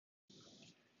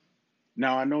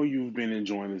Now, I know you've been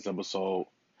enjoying this episode,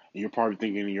 and you're probably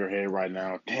thinking in your head right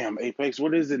now, damn, Apex,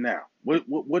 what is it now? What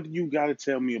do you got to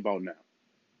tell me about now?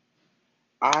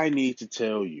 I need to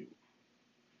tell you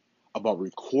about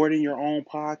recording your own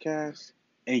podcast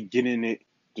and getting it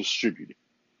distributed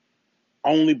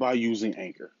only by using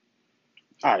Anchor.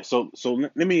 All right, so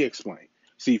let me explain.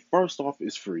 See, first off,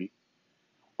 it's free.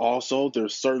 Also,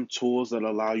 there's certain tools that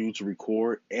allow you to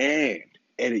record and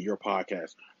edit your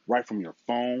podcast right from your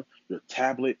phone, your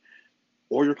tablet,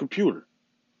 or your computer.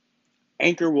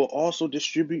 Anchor will also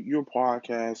distribute your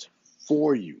podcast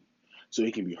for you so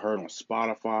it can be heard on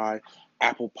Spotify,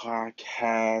 Apple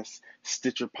Podcasts,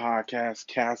 Stitcher Podcasts,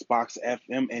 Castbox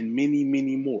FM, and many,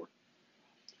 many more.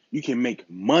 You can make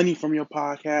money from your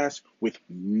podcast with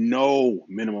no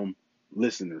minimum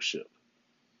listenership.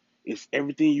 It's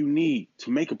everything you need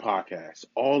to make a podcast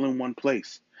all in one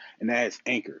place, and that is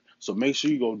Anchor. So make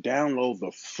sure you go download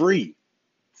the free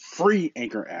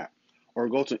Anchor app or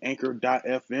go to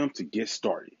anchor.fm to get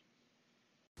started.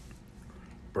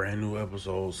 Brand new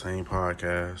episode, same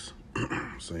podcast,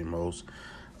 same host.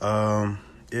 Yeah,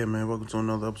 man, welcome to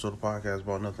another episode of Podcast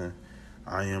About Nothing.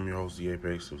 I am your host, The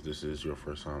Apex, if this is your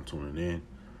first time tuning in.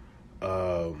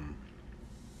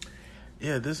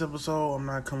 Yeah, this episode, I'm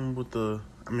not coming with there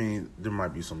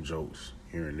might be some jokes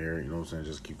here and there, you know what I'm saying,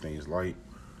 just keep things light.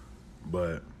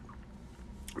 But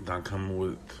I'm not coming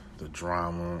with the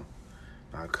drama,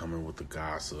 not coming with the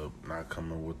gossip, not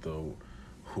coming with the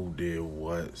who did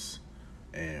what's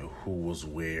and who was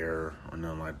where or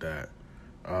nothing like that.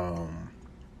 I'm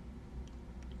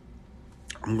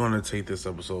going to take this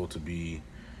episode to be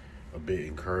a bit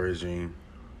encouraging,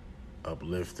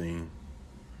 uplifting,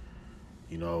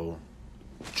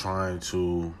 trying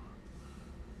to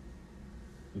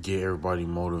get everybody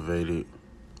motivated,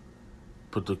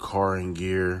 put the car in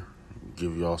gear,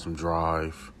 give y'all some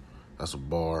drive. That's a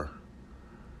bar.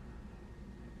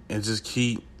 And just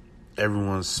keep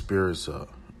everyone's spirits up.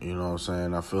 You know what I'm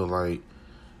saying? I feel like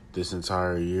this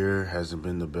entire year hasn't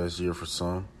been the best year for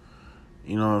some.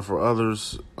 And for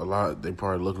others, a lot, they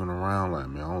probably looking around like,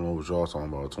 man, I don't know what y'all talking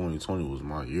about. 2020 was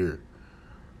my year.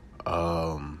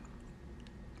 But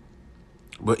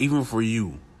even for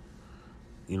you,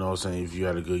 you know what I'm saying, if you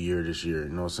had a good year this year, you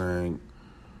know what I'm saying,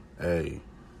 hey,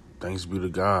 thanks be to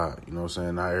God. You know what I'm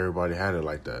saying? Not everybody had it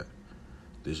like that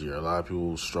this year. A lot of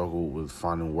people struggled with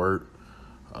finding work.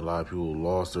 A lot of people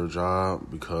lost their job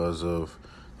because of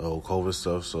the whole COVID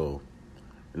stuff. So,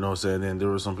 you know what I'm saying? Then there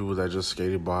were some people that just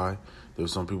skated by. There were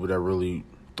some people that really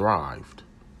thrived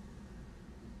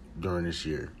during this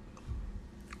year.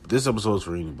 But this episode is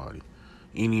for anybody.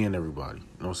 Any and everybody. You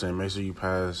know what I'm saying? Make sure you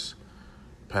pass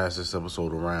this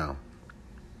episode around.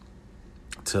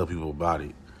 Tell people about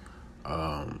it. You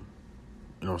know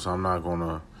what I'm saying? I'm not going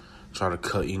to try to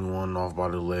cut anyone off by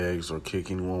the legs or kick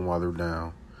anyone while they're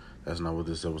down. That's not what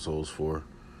this episode is for.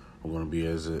 We're going to be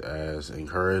as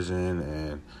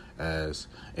encouraging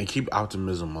and keep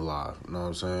optimism alive. You know what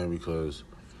I'm saying? Because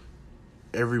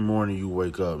every morning you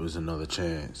wake up is another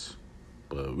chance.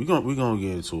 But we're gonna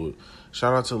get into it.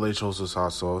 Shout out to Lechosa's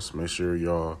Hot Sauce. Make sure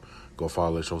y'all go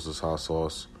follow Lechosa's Hot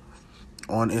Sauce.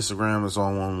 On Instagram, it's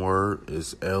all one word.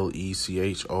 It's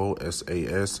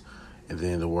LECHOSAS. And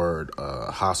then the word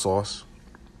hot sauce.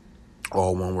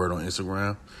 All one word on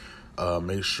Instagram.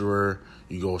 Make sure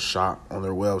you go shop on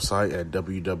their website at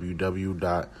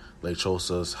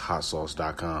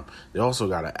www.lechosashotsauce.com. They also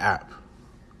got an app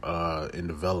in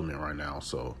development right now.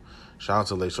 So shout out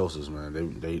to Lechosas, man.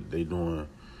 They doing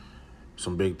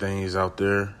some big things out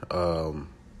there.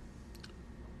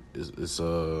 It's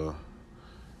a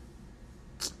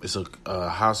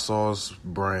hot sauce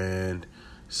brand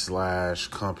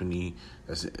 / company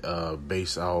that's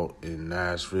based out in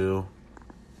Nashville.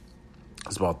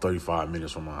 It's about 35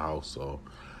 minutes from my house. So,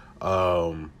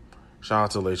 shout out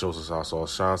to Lechosas Hot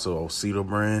Sauce. Shout out to Osita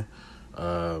brand.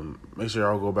 Make sure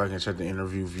y'all go back and check the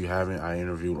interview if you haven't. I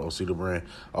interviewed Osita brand.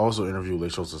 I also interviewed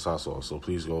Lechosas Hot Sauce. So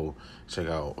please go check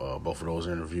out both of those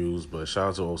interviews. But shout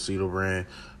out to Osita brand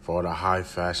for all the high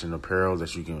fashion apparel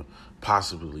that you can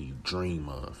possibly dream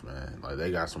of, man. Like,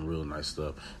 they got some real nice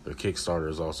stuff. Their Kickstarter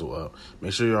is also up.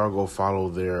 Make sure y'all go follow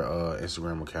their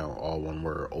Instagram account, all one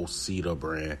word, Osita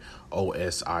brand,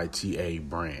 OSITA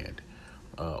brand.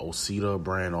 Osita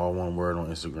brand, all one word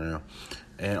on Instagram.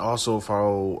 And also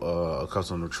follow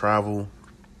Accustomed to Travel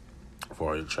for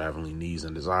all your traveling needs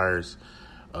and desires.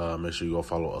 Make sure you go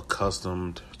follow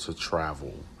Accustomed to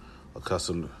Travel.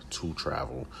 Accustomed to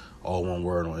Travel. All one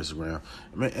word on Instagram.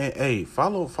 Hey,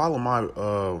 follow the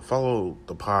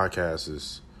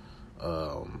podcast's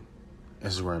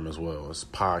Instagram as well. It's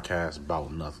Podcast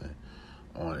About Nothing.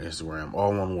 on Instagram.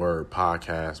 All one word,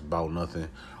 podcast about nothing.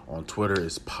 On Twitter,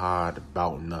 it's pod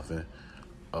about nothing.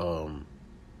 I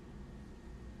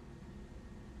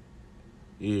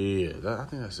think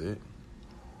that's it.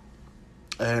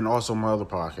 And also my other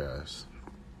podcast,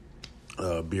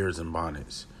 Beards and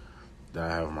Bonnets, that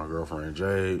I have with my girlfriend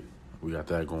Jade. We got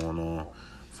that going on.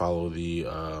 Follow the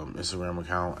Instagram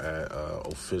account at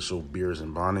official Beards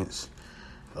and Bonnets.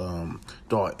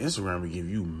 Dog, Instagram will give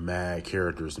you mad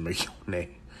characters to make your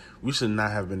name. We should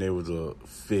not have been able to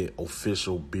fit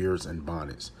official Beards and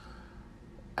Bonnets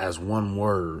as one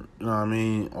word. You know what I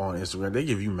mean? On Instagram, they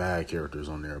give you mad characters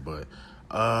on there, but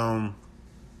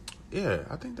yeah,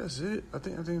 I think that's it. I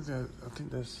think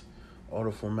that's all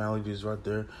the formalities right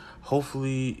there.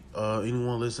 Hopefully,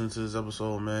 anyone listening to this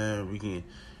episode, man, we can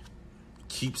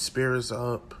keep spirits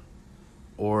up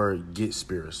or get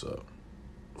spirits up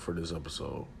for this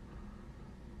episode.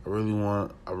 I really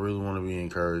want to be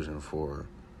encouraging for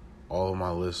all of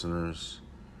my listeners,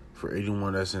 for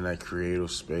anyone that's in that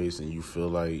creative space and you feel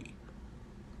like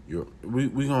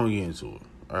we gonna get into it.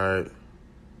 All right.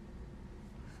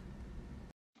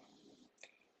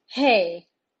 Hey,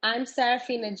 I'm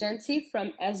Serafina Genti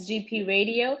from SGP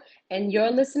Radio, and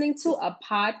you're listening to a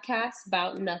podcast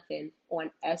about nothing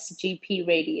on SGP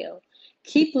Radio.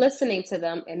 Keep listening to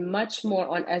them and much more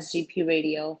on SGP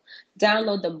Radio.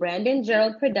 Download the Brandon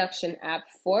Gerald Production app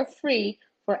for free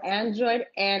for Android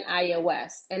and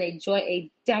iOS and enjoy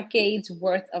a decade's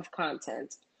worth of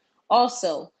content.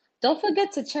 Also, don't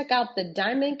forget to check out the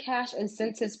Diamond Cash and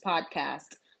Census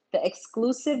podcast, the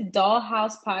exclusive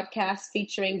Dollhouse podcast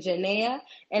featuring Janaea,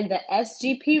 and the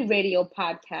SGP Radio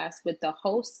podcast with the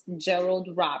host Gerald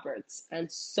Roberts,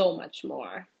 and so much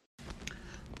more.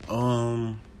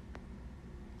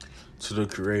 To the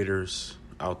creators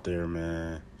out there,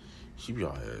 man, keep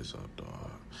your heads up,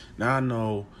 dog. Now I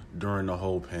know during the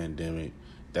whole pandemic,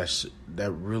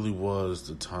 that really was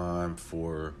the time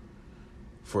for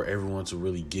everyone to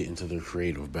really get into their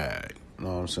creative bag. You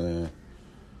know what I'm saying?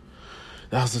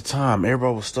 That was the time.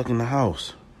 Everybody was stuck in the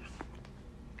house.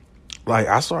 Like,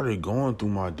 I started going through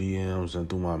my DMs and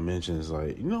through my mentions,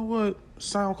 like, you know what,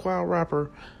 SoundCloud rapper,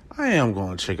 I am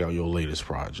going to check out your latest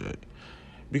project.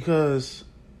 Because,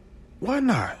 why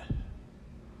not?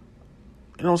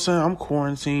 You know what I'm saying? I'm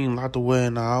quarantined, locked away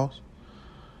in the house.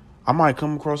 I might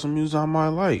come across some music I might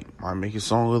like. Might make a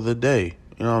song of the day.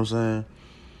 You know what I'm saying?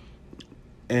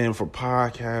 And for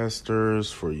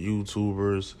podcasters, for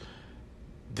YouTubers,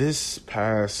 this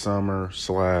past summer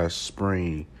 /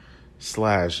 spring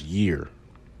 / year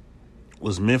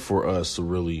was meant for us to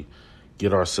really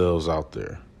get ourselves out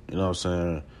there. You know what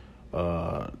I'm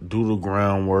saying? Do the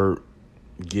groundwork,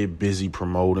 get busy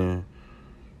promoting,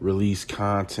 release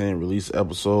content, release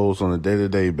episodes on a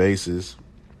day-to-day basis.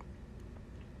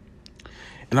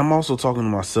 And I'm also talking to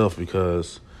myself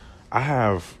because I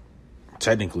have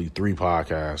technically 3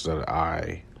 podcasts that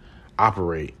I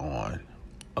operate on.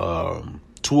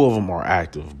 2 of them are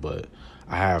active, but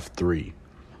I have 3.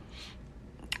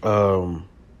 I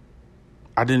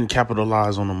didn't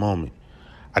capitalize on the moment.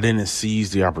 I didn't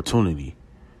seize the opportunity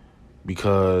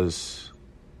because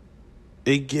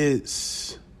it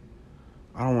gets,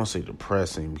 I don't want to say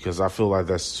depressing because I feel like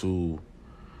that's too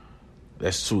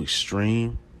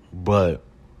extreme, but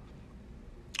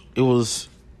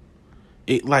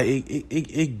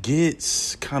it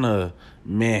gets kind of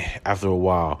meh after a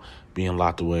while being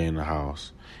locked away in the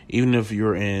house. Even if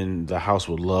you're in the house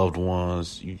with loved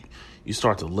ones, you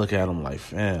start to look at them like,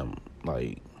 fam,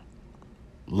 like,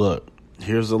 look,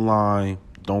 here's the line.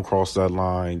 Don't cross that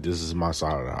line. This is my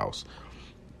side of the house.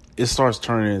 It starts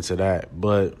turning into that,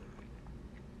 but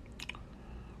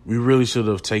we really should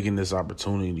have taken this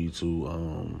opportunity to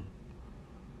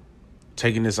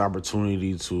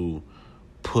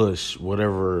push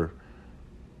whatever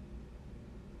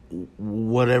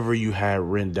you had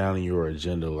written down in your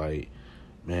agenda. Like,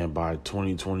 man, by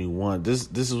 2021, this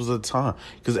was a time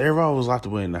because everybody was locked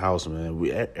away in the house,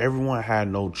 man. Everyone had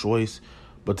no choice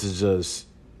but to just,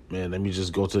 man, let me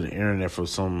just go to the internet for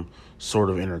some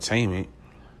sort of entertainment.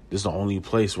 This is the only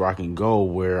place where I can go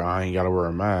where I ain't got to wear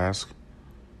a mask.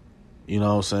 You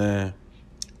know what I'm saying?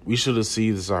 We should have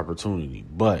seized this opportunity.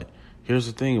 But here's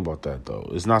the thing about that, though.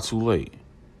 It's not too late.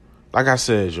 Like I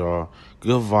said, y'all,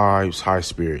 good vibes, high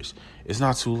spirits. It's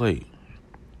not too late.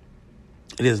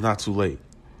 It is not too late.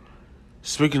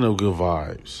 Speaking of good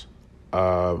vibes,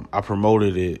 I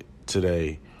promoted it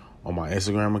today on my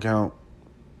Instagram account.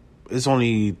 It's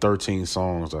only 13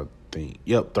 songs, I think.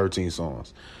 Yep, 13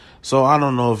 songs. So I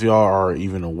don't know if y'all are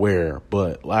even aware,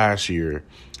 but last year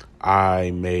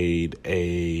I made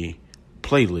a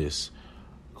playlist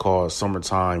called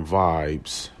Summertime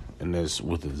Vibes. and that's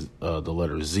with the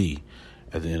letter Z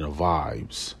at the end of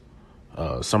Vibes.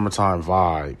 Summertime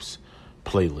Vibes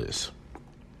playlist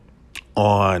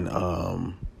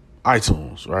on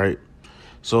iTunes, right?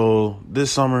 So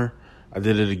this summer, I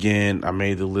did it again. I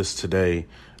made the list today.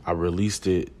 I released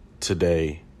it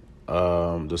today.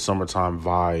 The Summertime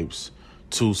Vibes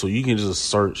 2. So you can just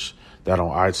search that on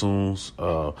iTunes.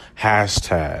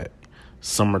 Hashtag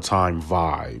Summertime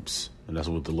Vibes. And that's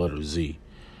with the letter Z.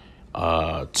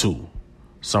 2.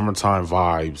 Summertime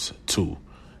Vibes 2.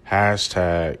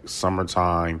 Hashtag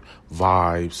Summertime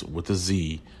Vibes with the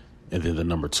Z and then the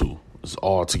number 2. It's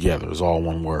all together. It's all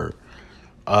one word.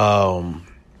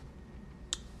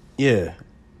 Yeah.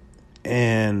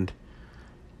 And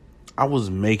I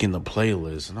was making the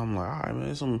playlist and I'm like, all right, man, there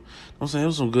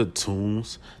was some good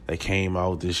tunes that came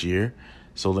out this year.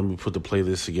 So let me put the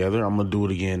playlist together. I'm going to do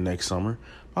it again next summer.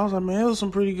 I was like, man, there was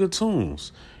some pretty good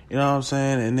tunes. You know what I'm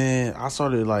saying? And then I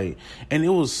started and it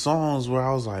was songs where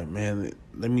I was like, man,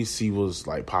 let me see what's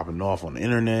popping off on the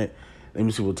internet. Let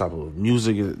me see what type of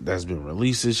music that's been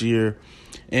released this year.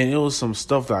 And it was some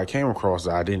stuff that I came across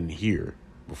that I didn't hear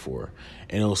before.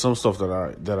 And it was some stuff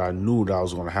that I knew that I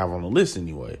was going to have on the list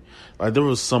anyway. There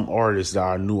was some artists that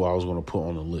I knew I was going to put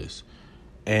on the list.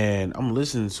 And I'm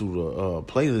listening to the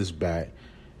playlist back.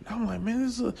 And I'm like, man,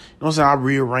 this is you know what I'm saying? I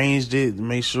rearranged it to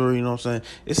make sure, you know what I'm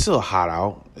saying? It's still hot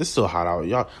out.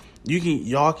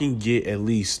 Y'all can get at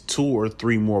least 2 or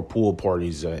 3 more pool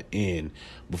parties in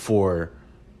before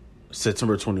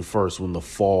September 21st when the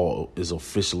fall is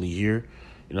officially here.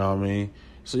 You know what I mean?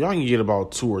 So y'all can get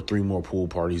about 2 or 3 more pool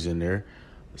parties in there.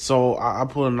 So I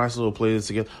put a nice little playlist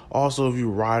together. Also, if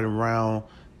you ride around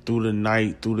through the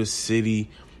night, through the city,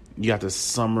 you got the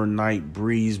summer night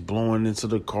breeze blowing into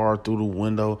the car through the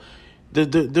window.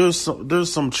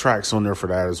 There's some tracks on there for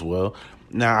that as well.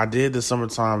 Now, I did the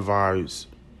Summertime Vibes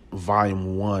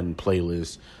Volume 1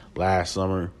 playlist last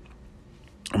summer.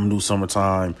 I'm going to do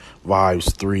Summertime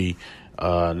Vibes 3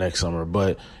 next summer.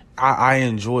 But I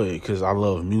enjoy it because I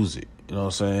love music. You know what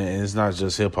I'm saying? And it's not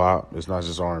just hip-hop. It's not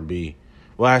just R&B.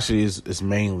 Well, actually, it's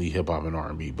mainly hip-hop and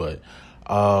R&B. But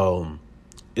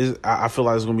I feel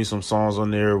like there's going to be some songs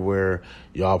on there where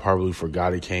y'all probably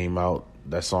forgot it came out.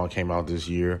 That song came out this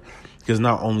year. Because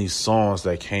not only songs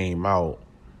that came out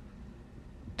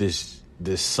this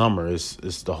summer,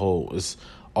 it's the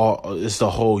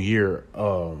whole year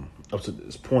up to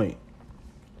this point.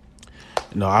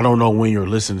 No, I don't know when you're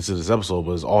listening to this episode,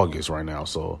 but it's August right now.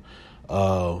 So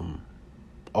all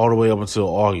the way up until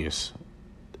August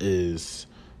is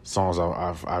songs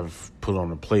I've put on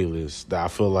the playlist that I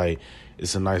feel like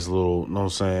it's a nice little, you know what I'm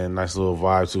saying, nice little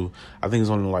vibe to. I think it's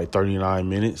only 39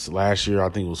 minutes. Last year, I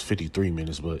think it was 53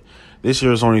 minutes, but this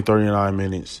year it's only 39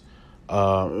 minutes.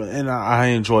 And I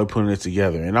enjoy putting it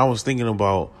together. And I was thinking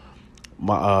about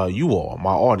my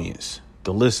my audience,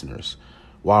 the listeners.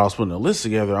 While I was putting the list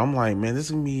together, I'm like, man, this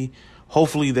is going to be,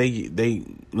 hopefully they you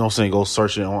know what I'm saying, go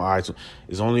search it on iTunes.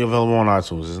 It's only available on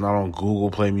iTunes. It's not on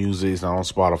Google Play Music. It's not on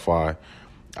Spotify.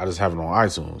 I just have it on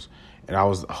iTunes. And I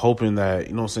was hoping that,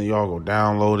 you know what I'm saying, y'all go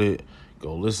download it,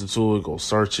 go listen to it, go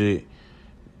search it,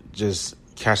 just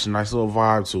catch a nice little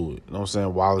vibe to it. You know what I'm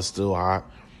saying, while it's still hot,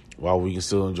 while we can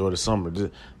still enjoy the summer.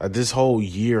 This whole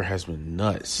year has been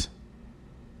nuts.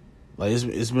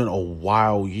 It's been a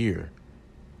wild year.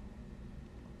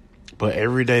 But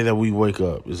every day that we wake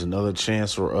up is another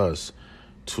chance for us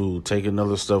to take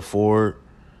another step forward,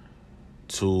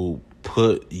 to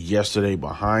put yesterday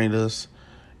behind us.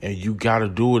 And you got to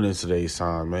do it in today's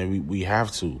time, man. We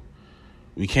have to.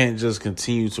 We can't just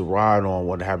continue to ride on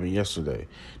what happened yesterday.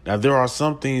 Now, there are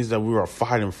some things that we are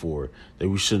fighting for that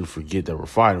we shouldn't forget that we're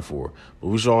fighting for. But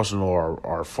we should also know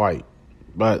our fight.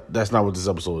 But that's not what this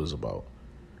episode is about.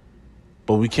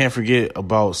 But we can't forget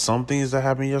about some things that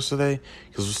happened yesterday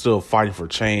because we're still fighting for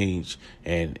change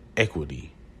and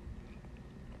equity.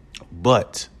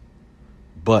 But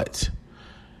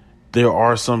there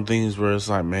are some things where it's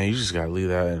like, man, you just got to leave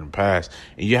that in the past.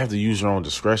 And you have to use your own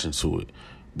discretion to it.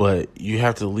 But you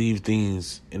have to leave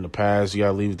things in the past. You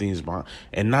got to leave things behind.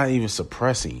 And not even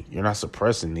suppressing. You're not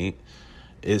suppressing it.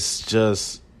 It's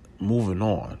just moving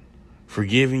on.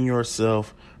 Forgiving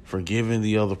yourself. Forgiving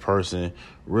the other person.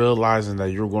 Realizing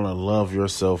that you're going to love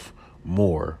yourself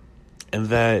more. And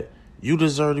that you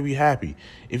deserve to be happy.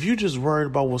 If you just worried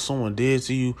about what someone did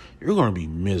to you, you're going to be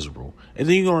miserable. And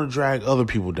then you're going to drag other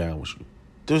people down with you.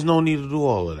 There's no need to do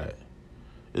all of that.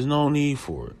 There's no need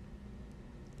for it.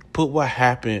 Put what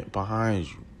happened behind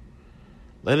you.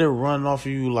 Let it run off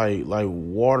of you like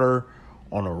water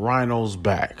on a rhino's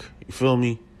back. You feel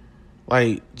me?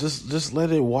 Just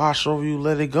let it wash over you.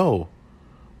 Let it go.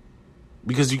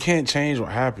 Because you can't change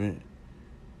what happened.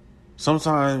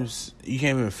 Sometimes you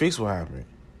can't even fix what happened,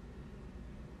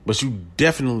 but you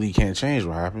definitely can't change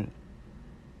what happened.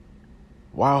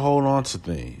 Why hold on to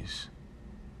things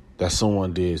that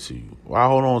someone did to you? Why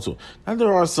hold on to it? Now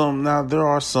there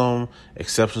are some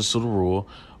exceptions to the rule,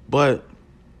 but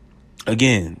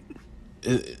again,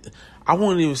 I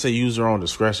wouldn't even say use your own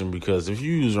discretion, because if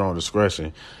you use your own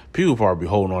discretion, people probably be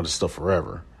holding on to stuff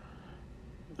forever.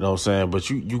 You know what I'm saying? But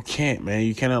you can't, man.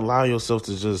 You can't allow yourself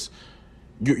to just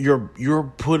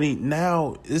you're putting,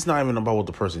 now it's not even about what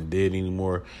the person did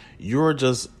anymore. You're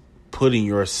just putting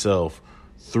yourself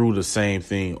through the same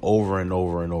thing over and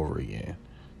over and over again.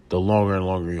 The longer and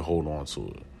longer you hold on to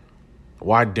it.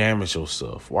 Why damage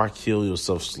yourself? Why kill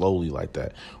yourself slowly like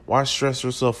that? Why stress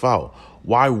yourself out?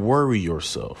 Why worry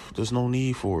yourself? There's no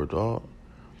need for it, dog.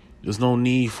 There's no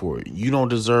need for it. You don't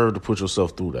deserve to put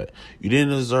yourself through that. You didn't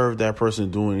deserve that person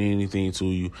doing anything to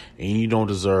you, and you don't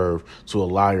deserve to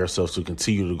allow yourself to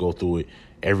continue to go through it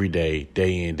every day,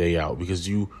 day in, day out, because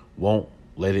you won't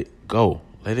let it go.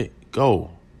 Let it go.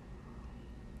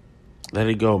 Let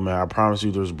it go, man. I promise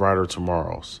you there's brighter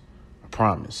tomorrows. I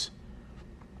promise.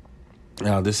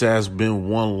 Now, this has been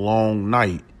one long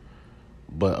night,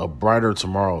 but a brighter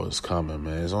tomorrow is coming,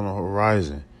 man. It's on the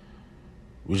horizon.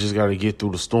 We just got to get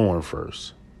through the storm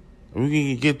first. We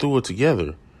can get through it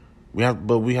together. We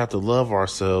have to love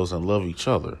ourselves and love each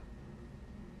other.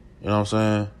 You know what I'm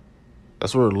saying?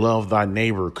 That's where love thy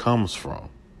neighbor comes from.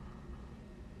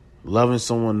 Loving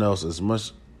someone else as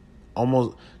much,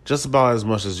 almost just about as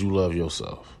much as you love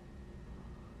yourself.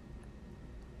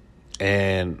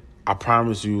 And I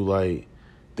promise you, like,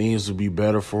 things would be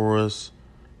better for us.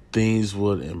 Things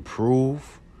would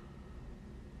improve.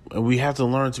 And we have to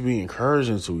learn to be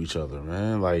encouraging to each other,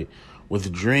 man. Like,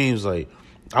 with dreams, like,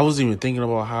 I was even thinking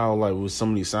about how, like, with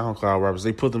some of these SoundCloud rappers,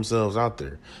 they put themselves out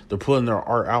there. They're putting their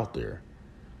art out there.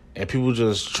 And people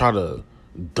just try to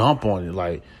dump on it.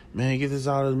 Like, man, get this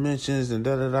out of the mentions and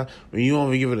da-da-da. When you don't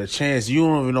even give it a chance, you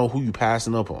don't even know who you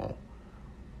passing up on.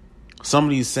 Some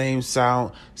of these same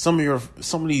sound, some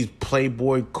of these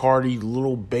Playboy Cardi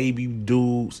little baby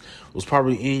dudes was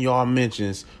probably in y'all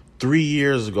mentions 3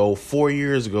 years ago, 4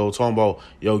 years ago, talking about,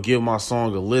 yo, give my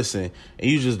song a listen, and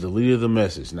you just deleted the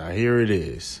message. Now here it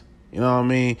is. You know what I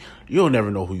mean? You'll never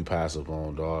know who you pass up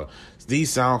on, dog.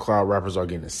 These SoundCloud rappers are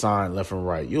getting signed left and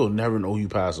right. You'll never know who you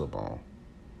pass up on.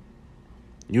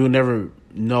 You'll never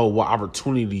know what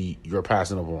opportunity you're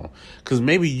passing up on. Because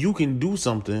maybe you can do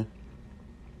something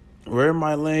where it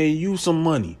might land you some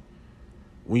money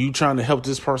when you trying to help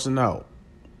this person out,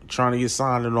 trying to get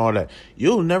signed and all that.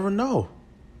 You'll never know.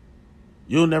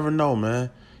 You'll never know,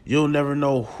 man. You'll never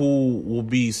know who will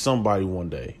be somebody one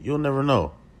day. You'll never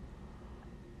know.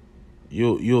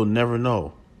 You'll never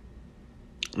know.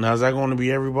 Now, is that going to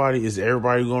be everybody? Is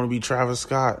everybody going to be Travis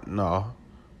Scott? No.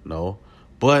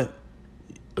 But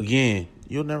again,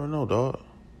 you'll never know, dog.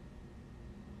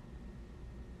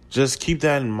 Just keep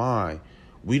that in mind.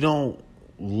 We don't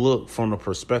look from the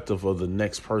perspective of the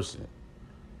next person,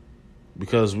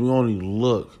 because we only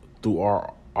look through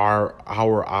our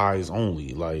eyes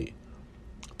only. Like,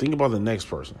 think about the next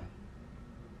person.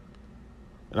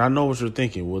 And I know what you're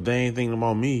thinking. Well, they ain't thinking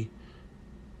about me.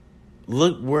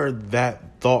 Look where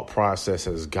that thought process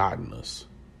has gotten us.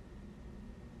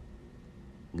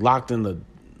 Locked in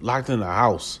the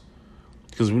house,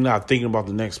 because we're not thinking about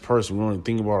the next person. We're only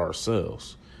thinking about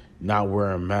ourselves. Not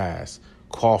wearing masks,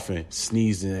 coughing,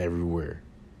 sneezing everywhere.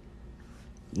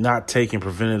 Not taking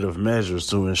preventative measures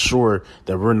to ensure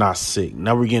that we're not sick.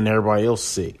 Now we're getting everybody else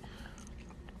sick.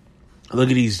 Look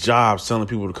at these jobs telling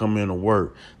people to come in and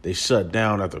work. They shut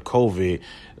down after COVID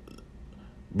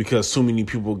because so many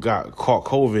people caught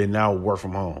COVID and now work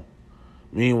from home.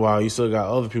 Meanwhile, you still got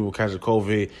other people catching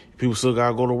COVID. People still got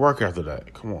to go to work after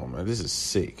that. Come on, man. This is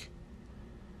sick.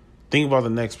 Think about the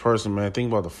next person, man. Think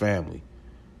about the family.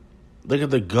 Look at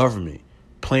the government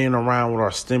playing around with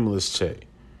our stimulus check.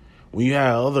 When you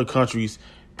have other countries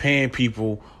paying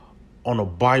people on a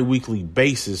bi-weekly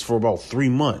basis for about 3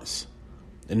 months.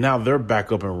 And now they're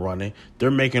back up and running.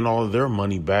 They're making all of their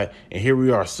money back. And here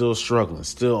we are still struggling,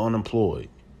 still unemployed.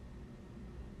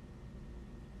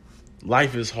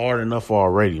 Life is hard enough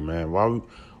already, man.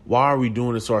 Why are we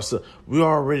doing this to ourselves? We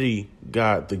already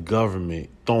got the government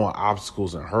throwing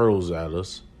obstacles and hurdles at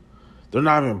us. They're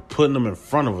not even putting them in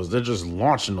front of us. They're just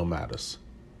launching them at us.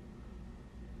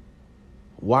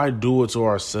 Why do it to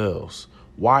ourselves?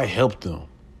 Why help them?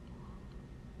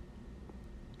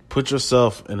 Put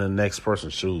yourself in the next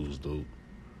person's shoes, dude.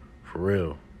 For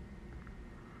real.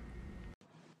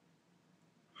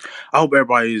 I hope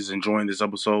everybody is enjoying this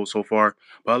episode so far,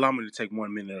 but allow me to take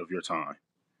 1 minute of your time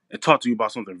and talk to you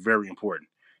about something very important.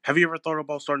 Have you ever thought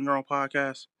about starting your own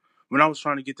podcast? When I was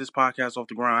trying to get this podcast off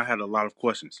the ground, I had a lot of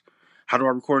questions. How do I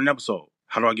record an episode?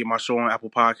 How do I get my show on Apple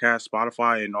Podcasts,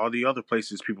 Spotify, and all the other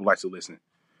places people like to listen?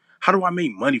 How do I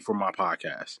make money from my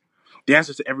podcast? The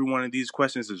answer to every one of these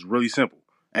questions is really simple: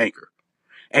 Anchor.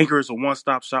 Anchor is a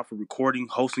one-stop shop for recording,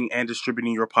 hosting, and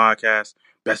distributing your podcast.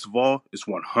 Best of all, it's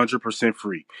 100%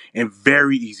 free and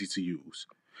very easy to use.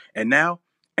 And now,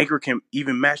 Anchor can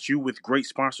even match you with great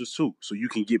sponsors too, so you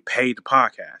can get paid to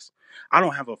podcast. I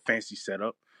don't have a fancy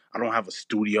setup. I don't have a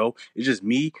studio. It's just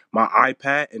me, my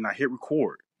iPad, and I hit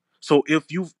record. So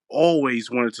if you've always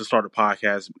wanted to start a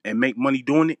podcast and make money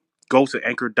doing it, go to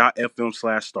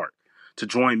anchor.fm/start to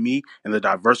join me and the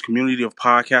diverse community of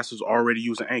podcasters already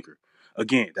using Anchor.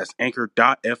 Again, that's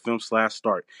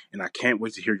anchor.fm/start, and I can't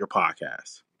wait to hear your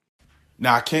podcast.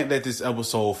 Now, I can't let this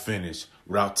episode finish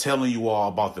without telling you all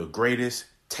about the greatest,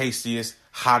 tastiest,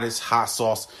 hottest hot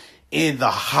sauce in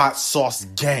the hot sauce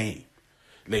game.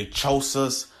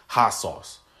 Lechosa's hot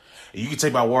sauce. And you can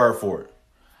take my word for it.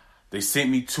 They sent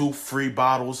me 2 free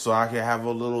bottles so I can have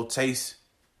a little taste.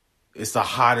 It's the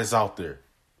hottest out there.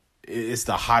 It's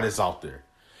the hottest out there.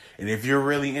 And if you're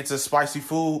really into spicy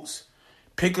foods,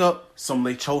 pick up some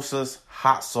Lechosa's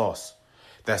hot sauce.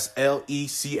 That's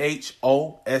Lechosas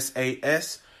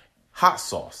hot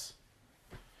sauce.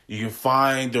 You can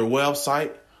find their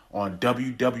website on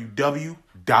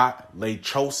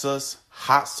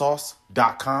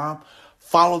www.lechosashotsauce.com.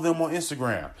 Follow them on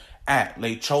Instagram at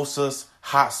Lechosas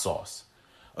Hot Sauce.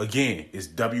 Again, it's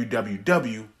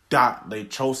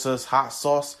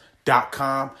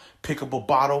www.lechosashotsauce.com. Pick up a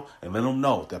bottle and let them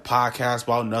know that Podcast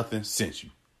About Nothing sent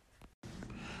you.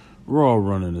 We're all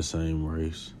running the same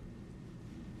race.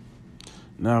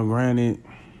 Now, granted,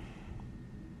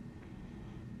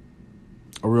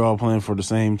 are we all playing for the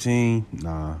same team?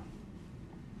 Nah.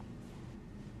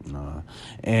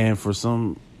 And for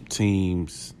some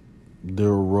teams,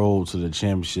 their road to the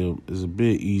championship is a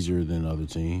bit easier than other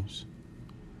teams.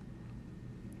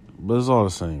 But it's all the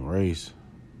same race.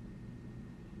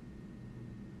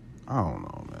 I don't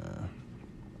know, man.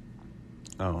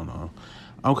 I don't know.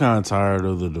 I'm kind of tired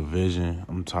of the division.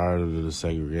 I'm tired of the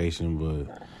segregation, but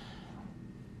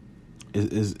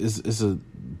it's a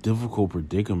difficult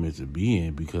predicament to be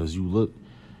in because you look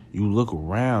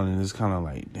around and it's kind of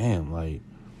like, damn, like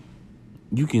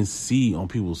you can see on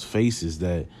people's faces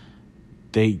that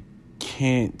they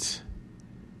can't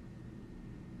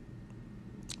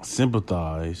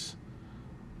sympathize.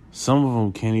 Some of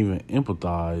them can't even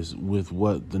empathize with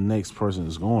what the next person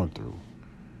is going through.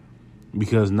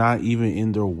 Because not even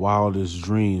in their wildest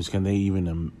dreams can they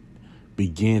even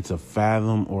begin to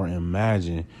fathom or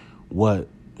imagine what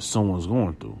someone's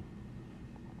going through.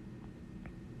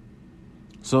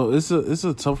 So it's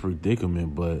a tough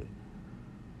predicament, but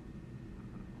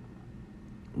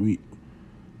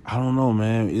I don't know,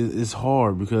 man. It's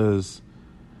hard because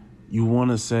you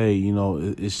want to say,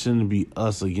 it shouldn't be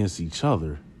us against each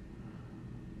other.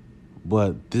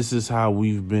 But this is how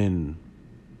we've been.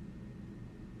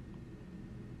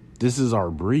 This is our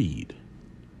breed.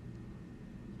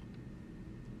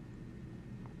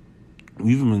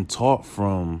 We've been taught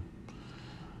from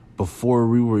before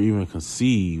we were even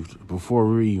conceived, before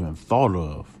we were even thought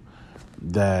of,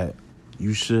 that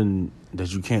you can't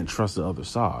trust the other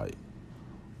side.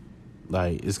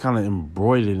 Like, it's kind of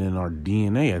embroidered in our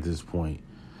DNA at this point.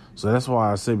 So that's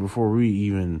why I say before we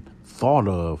even thought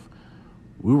of,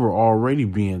 we were already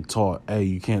being taught, hey,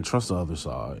 you can't trust the other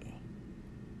side.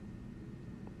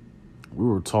 We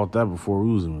were taught that before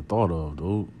we was even thought of,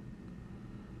 dude.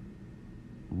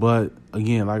 But,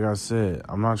 again, like I said,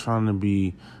 I'm not trying to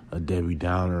be a Debbie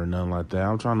Downer or nothing like that.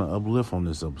 I'm trying to uplift on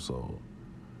this episode.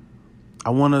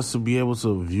 I want us to be able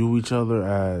to view each other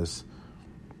as,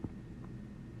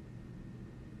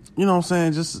 you know what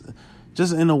I'm saying,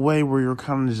 just in a way where you're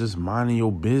kind of just minding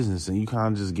your business and you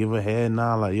kind of just give a head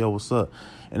nod like, yo, what's up?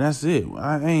 And that's it.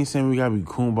 I ain't saying we got to be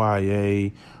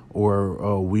kumbaya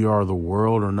or we are the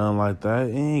world or nothing like that.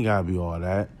 It ain't got to be all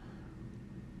that.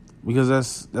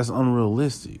 Because that's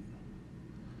unrealistic.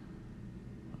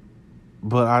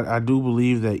 But I do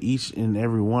believe that each and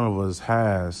every one of us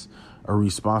has a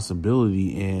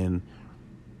responsibility in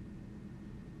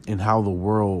how the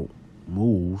world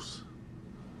moves.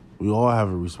 We all have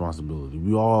a responsibility.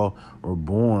 We all were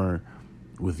born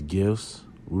with gifts.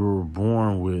 We were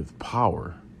born with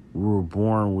power. We were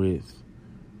born with,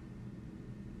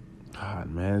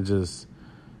 just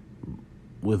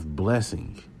with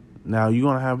blessing. Now, you're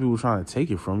going to have people trying to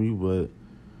take it from you, but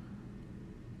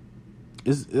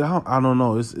I don't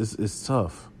know. It's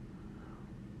tough.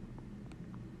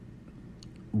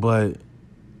 But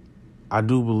I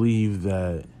do believe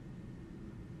that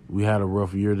we had a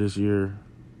rough year this year,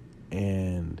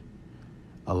 and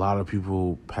a lot of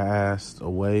people passed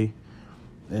away.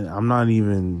 And I'm not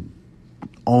even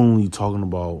only talking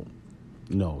about,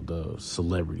 the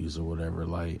celebrities or whatever.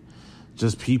 Like,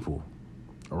 just people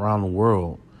around the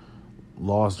world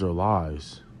lost their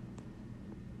lives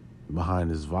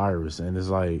behind this virus. And it's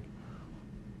like,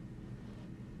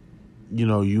 you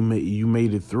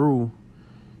made it through.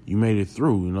 You made it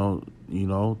through,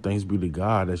 thanks be to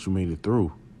God that you made it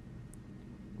through.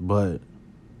 But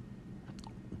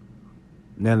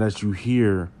now that you're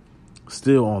here,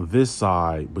 still on this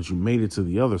side, but you made it to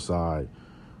the other side,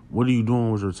 what are you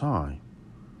doing with your time?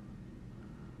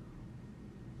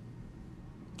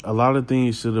 A lot of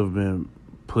things should have been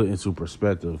put into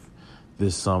perspective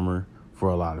this summer for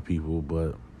a lot of people.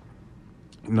 But,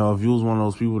 if you was one of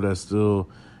those people that still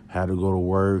had to go to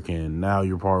work and now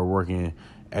you're probably working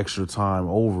extra time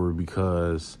over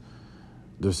because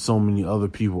there's so many other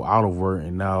people out of work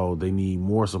and now they need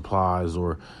more supplies,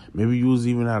 or maybe you was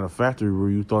even at a factory where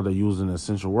you thought that you was an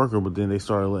essential worker, but then they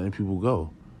started letting people go.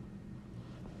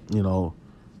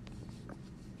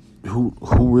 Who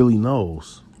really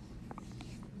knows?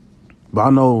 But I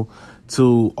know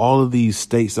to all of these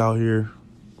states out here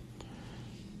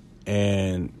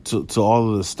and to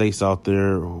all of the states out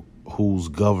there whose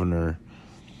governor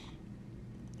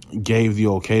gave the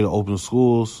okay to open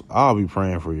schools, I'll be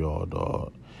praying for y'all,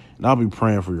 dog. And I'll be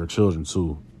praying for your children,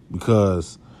 too.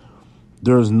 Because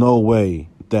there's no way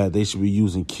that they should be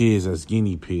using kids as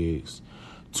guinea pigs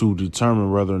to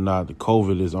determine whether or not the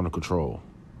COVID is under control.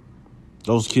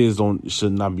 Those kids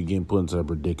should not be getting put into a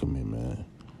predicament, man.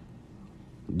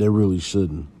 They really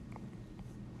shouldn't.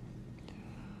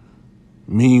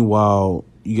 Meanwhile,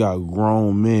 you got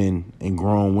grown men and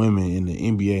grown women in the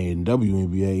NBA and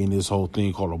WNBA in this whole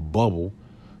thing called a bubble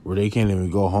where they can't even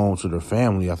go home to their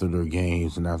family after their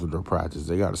games and after their practice.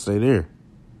 They got to stay there.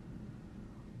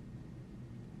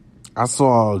 I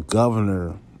saw a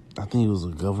governor, I think he was a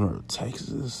governor of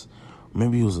Texas.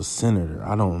 Maybe he was a senator.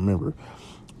 I don't remember.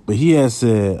 But he had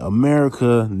said,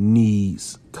 America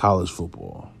needs college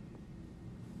football.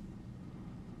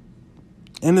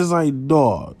 And it's like,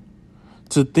 dog,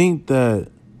 to think that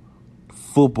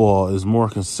football is more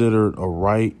considered a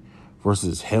right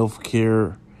versus health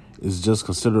care is just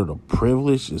considered a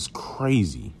privilege is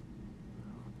crazy.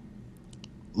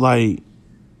 Like,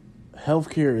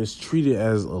 healthcare is treated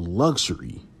as a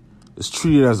luxury. It's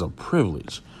treated as a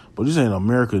privilege. But you're saying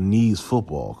America needs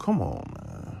football. Come on,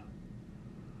 man.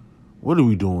 What are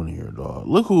we doing here, dog?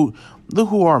 Look who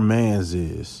our mans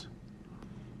is.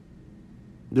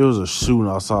 There was a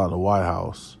shooting outside the White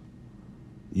House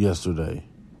yesterday.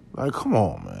 Like, come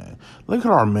on, man. Look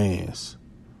at our mans.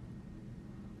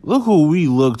 Look who we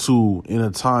look to in a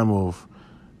time of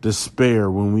despair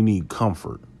when we need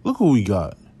comfort. Look who we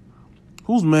got.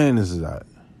 Whose man is that?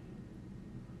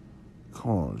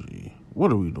 Come on, G.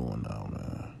 What are we doing now,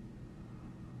 man?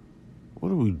 What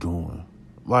are we doing?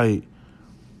 Like,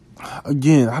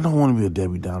 again, I don't want to be a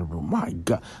Debbie Downer, but my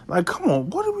God. Like, come on.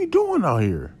 What are we doing out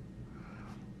here?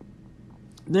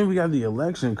 Then we got the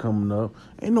election coming up.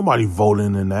 Ain't nobody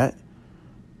voting in that.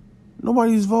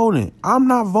 Nobody's voting. I'm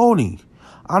not voting.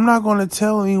 I'm not going to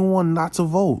tell anyone not to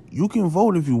vote. You can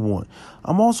vote if you want.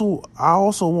 I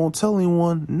also won't tell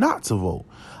anyone not to vote.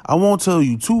 I won't tell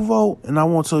you to vote, and I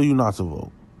won't tell you not to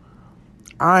vote.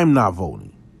 I'm not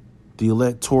voting. The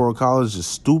Electoral College is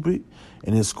stupid,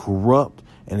 and it's corrupt,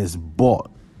 and it's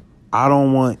bought. I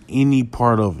don't want any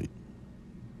part of it.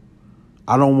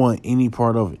 I don't want any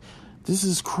part of it. This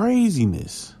is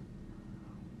craziness.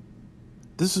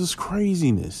 This is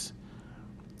craziness.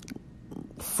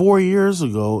 4 years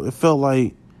ago, it felt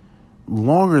like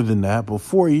longer than that, but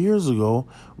 4 years ago,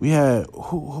 we had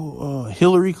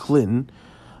Hillary Clinton.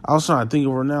 I was trying to think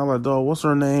of her now, like, dog, what's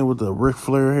her name with the Ric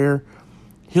Flair hair?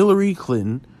 Hillary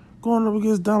Clinton going up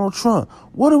against Donald Trump.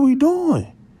 What are we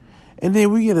doing? And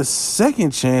then we get a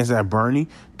second chance at Bernie.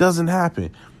 Doesn't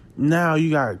happen. Now you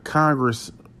got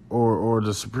Congress or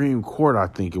the Supreme Court, I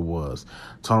think it was,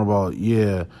 talking about,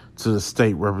 to the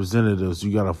state representatives,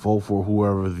 you got to vote for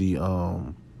whoever the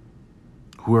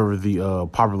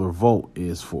popular vote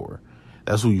is for.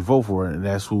 That's who you vote for, and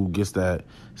that's who gets that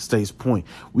state's point.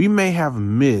 We may have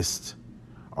missed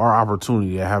our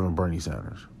opportunity at having Bernie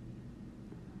Sanders.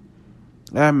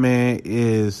 That man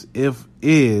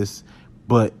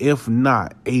but if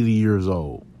not, 80 years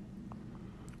old.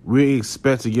 We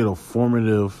expect to get a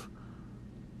formative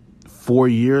 4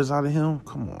 years out of him?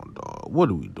 Come on, dog. What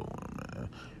are we doing, man?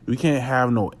 We can't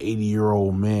have no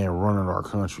 80-year-old man running our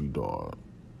country, dog.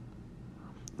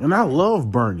 And I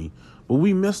love Bernie, but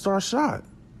we missed our shot.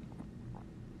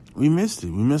 We missed it.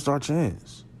 We missed our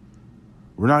chance.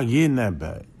 We're not getting that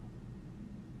back.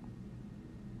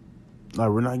 Like,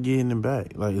 we're not getting it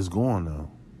back. Like, it's gone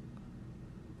now.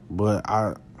 But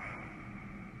I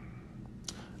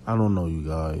don't know, you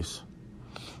guys.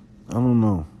 I don't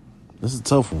know. This is a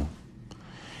tough one.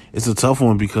 It's a tough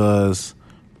one because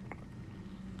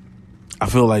I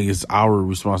feel like it's our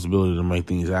responsibility to make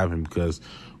things happen, because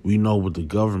we know with the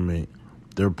government,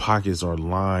 their pockets are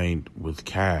lined with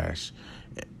cash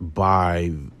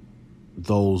by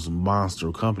those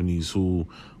monster companies who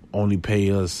only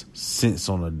pay us cents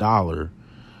on a dollar.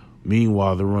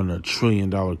 Meanwhile, they're running $1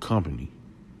 trillion company.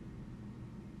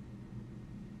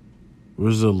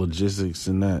 Where's the logistics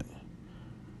in that?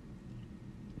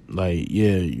 Like,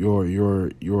 yeah,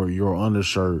 your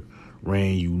undershirt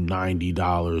ran you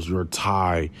 $90. Your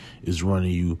tie is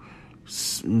running you,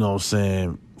 you know what I'm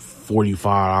saying,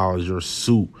 $45. Your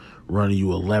suit running you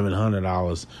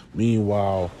 $1,100.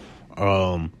 Meanwhile,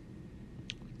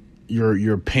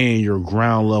 you're paying your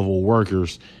ground level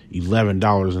workers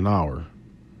 $11 an hour,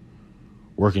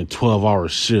 working 12-hour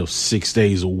shifts 6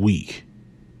 days a week.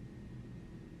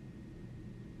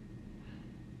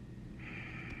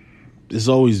 It's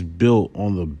always built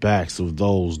on the backs of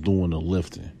those doing the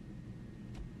lifting.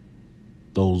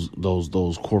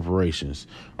 Those corporations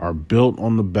are built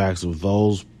on the backs of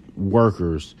those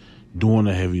workers doing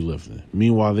the heavy lifting.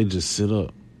 Meanwhile, they just sit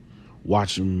up,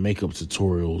 watching makeup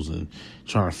tutorials and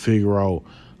trying to figure out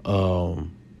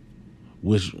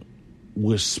which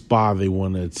spa they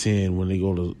want to attend when they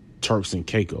go to Turks and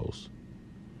Caicos.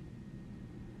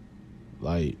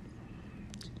 Like,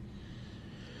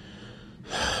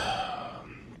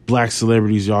 black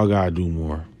celebrities, y'all gotta do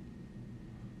more.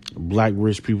 Black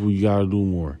rich people, you gotta do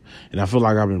more. And I feel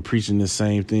like I've been preaching the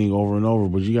same thing over and over,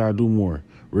 but you gotta do more.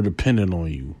 We're dependent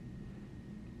on you.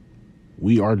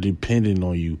 We are dependent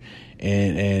on you.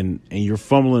 And you're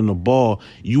fumbling the ball.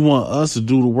 You want us to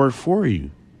do the work for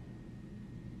you.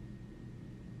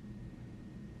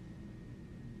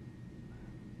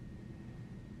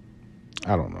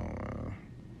 I don't know.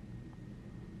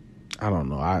 I don't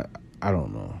know. I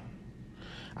don't know.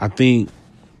 I think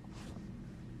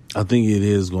it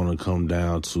is going to come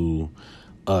down to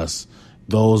us,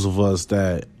 those of us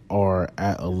that are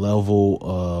at a level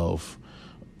of,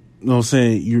 you know what I'm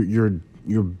saying,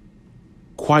 you're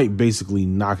quite basically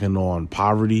knocking on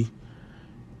poverty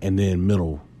and then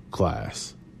middle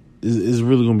class. It's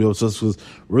really going to be up to us, because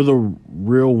we're the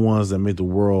real ones that make the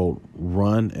world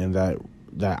run and that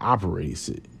operates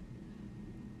it.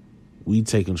 We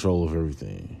take control of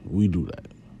everything. We do that.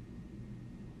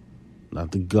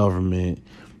 Not the government,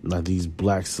 not these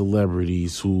black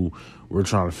celebrities who we're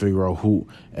trying to figure out who,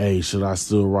 hey, should I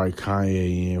still write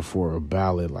Kanye in for a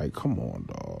ballot? Like, come on,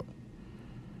 dog.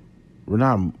 We're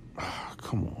not,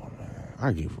 come on, man.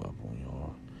 I give up on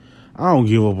y'all. I don't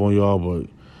give up on y'all,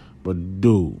 but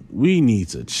dude, we need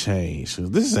to change,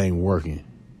 because this ain't working.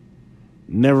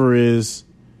 Never is,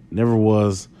 never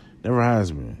was, never has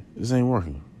been. This ain't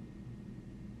working.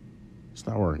 It's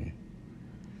not working.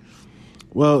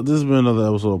 Well, this has been another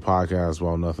episode of Podcast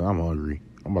About Nothing. I'm hungry.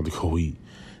 I'm about to go eat.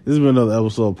 This has been another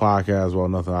episode of Podcast About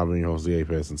Nothing. I've been your host, The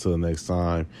Apex. Until next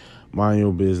time, mind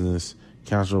your business,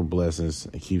 count your blessings,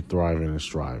 and keep thriving and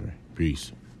striving.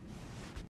 Peace.